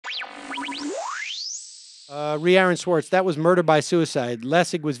Aaron Swartz, that was murder by suicide.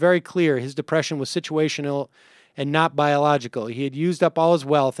 Lessig was very clear his depression was situational and not biological. He had used up all his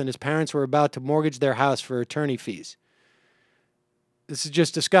wealth, and his parents were about to mortgage their house for attorney fees. This is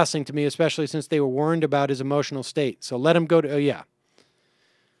just disgusting to me, especially since they were warned about his emotional state. So let him go to, yeah.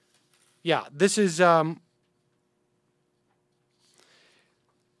 Yeah, this is the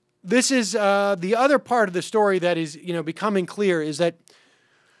other part of the story that is, becoming clear is that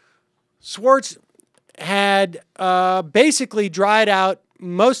Swartz had basically dried out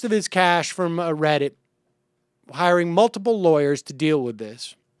most of his cash from Reddit, hiring multiple lawyers to deal with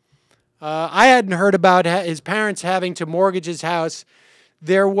this. I hadn't heard about his parents having to mortgage his house.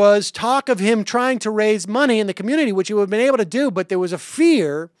 There was talk of him trying to raise money in the community, which he would have been able to do, but there was a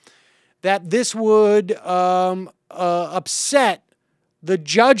fear that this would upset the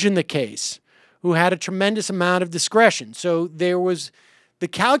judge in the case, who had a tremendous amount of discretion. So the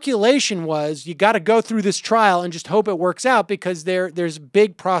calculation was you got to go through this trial and just hope it works out because there's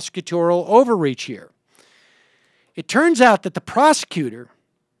big prosecutorial overreach here. It turns out that the prosecutor,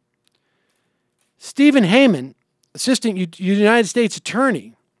 Stephen Heymann, assistant United States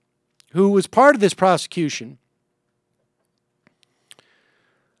attorney, who was part of this prosecution,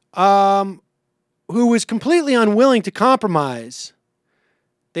 who was completely unwilling to compromise.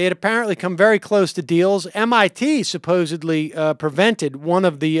 They had apparently come very close to deals. MIT supposedly prevented one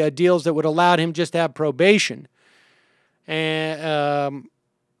of the deals that would allow him just to have probation and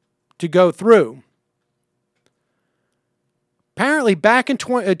to go through. Apparently, back in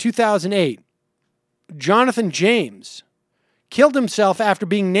 2008, Jonathan James killed himself after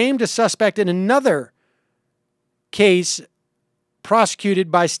being named a suspect in another case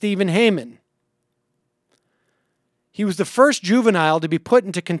prosecuted by Stephen Heymann. He was the first juvenile to be put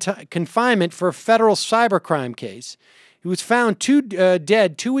into confinement for a federal cybercrime case. He was found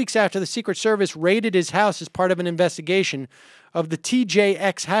dead 2 weeks after the Secret Service raided his house as part of an investigation of the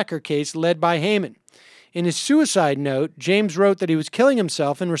TJX hacker case led by Heymann. In his suicide note, James wrote that he was killing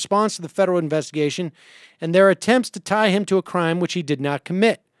himself in response to the federal investigation and their attempts to tie him to a crime which he did not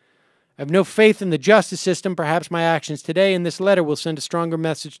commit. I have no faith in the justice system. Perhaps my actions today in this letter will send a stronger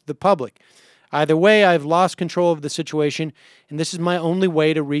message to the public. Either way, I've lost control of the situation, and this is my only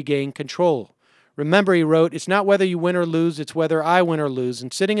way to regain control. Remember, he wrote, it's not whether you win or lose, it's whether I win or lose.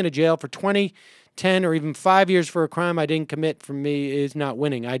 And sitting in a jail for 20, 10, or even 5 years for a crime I didn't commit for me is not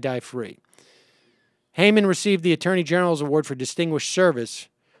winning. I die free. Heymann received the Attorney General's Award for Distinguished Service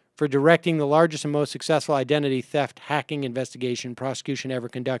for directing the largest and most successful identity theft hacking investigation prosecution ever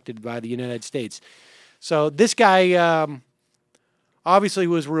conducted by the United States. So this guy obviously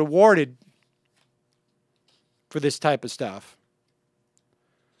was rewarded for this type of stuff.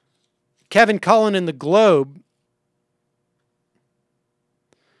 Kevin Cullen in the Globe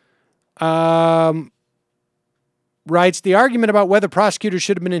writes, the argument about whether prosecutors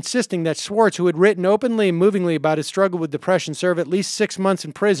should have been insisting that Swartz, who had written openly and movingly about his struggle with depression, serve at least 6 months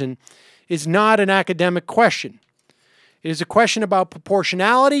in prison, is not an academic question. It is a question about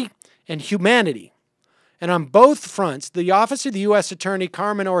proportionality and humanity. And on both fronts, the Office of the U.S. Attorney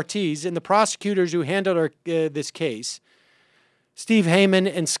Carmen Ortiz and the prosecutors who handled this case, Steve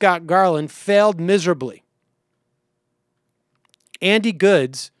Heymann and Scott Garland, failed miserably. Andy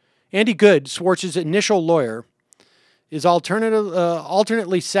Good, Swartz's initial lawyer, is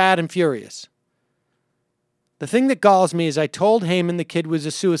alternately sad and furious. The thing that galls me is I told Heymann the kid was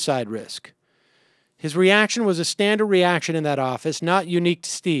a suicide risk. His reaction was a standard reaction in that office, not unique to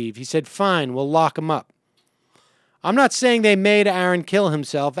Steve. He said, fine, we'll lock him up. I'm not saying they made Aaron kill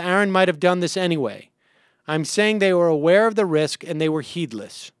himself. Aaron might have done this anyway. I'm saying they were aware of the risk and they were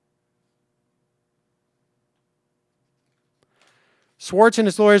heedless. Swartz and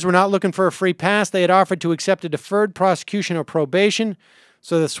his lawyers were not looking for a free pass. They had offered to accept a deferred prosecution or probation.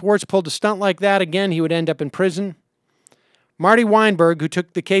 So if Swartz pulled a stunt like that again, he would end up in prison. Marty Weinberg, who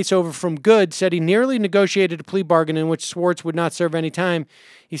took the case over from Good, said he nearly negotiated a plea bargain in which Swartz would not serve any time.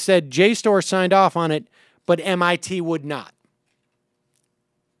 He said JSTOR signed off on it, but MIT would not.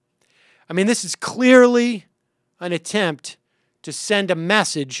 I mean, this is clearly an attempt to send a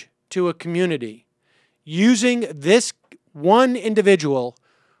message to a community using this one individual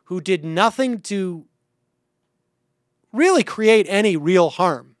who did nothing to really create any real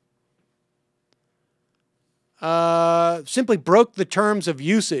harm. Simply broke the terms of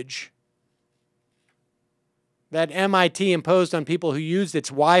usage that MIT imposed on people who used its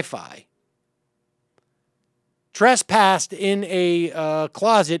Wi-Fi. Trespassed in a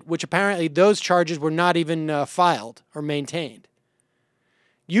closet, which apparently those charges were not even filed or maintained.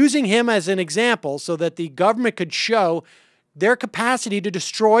 Using him as an example so that the government could show their capacity to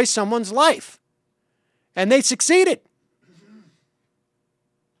destroy someone's life. And they succeeded.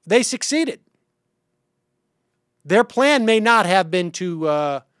 They succeeded. Their plan may not have been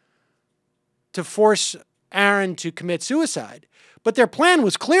to force Aaron to commit suicide, but their plan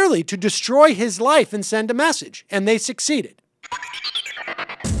was clearly to destroy his life and send a message, and they succeeded.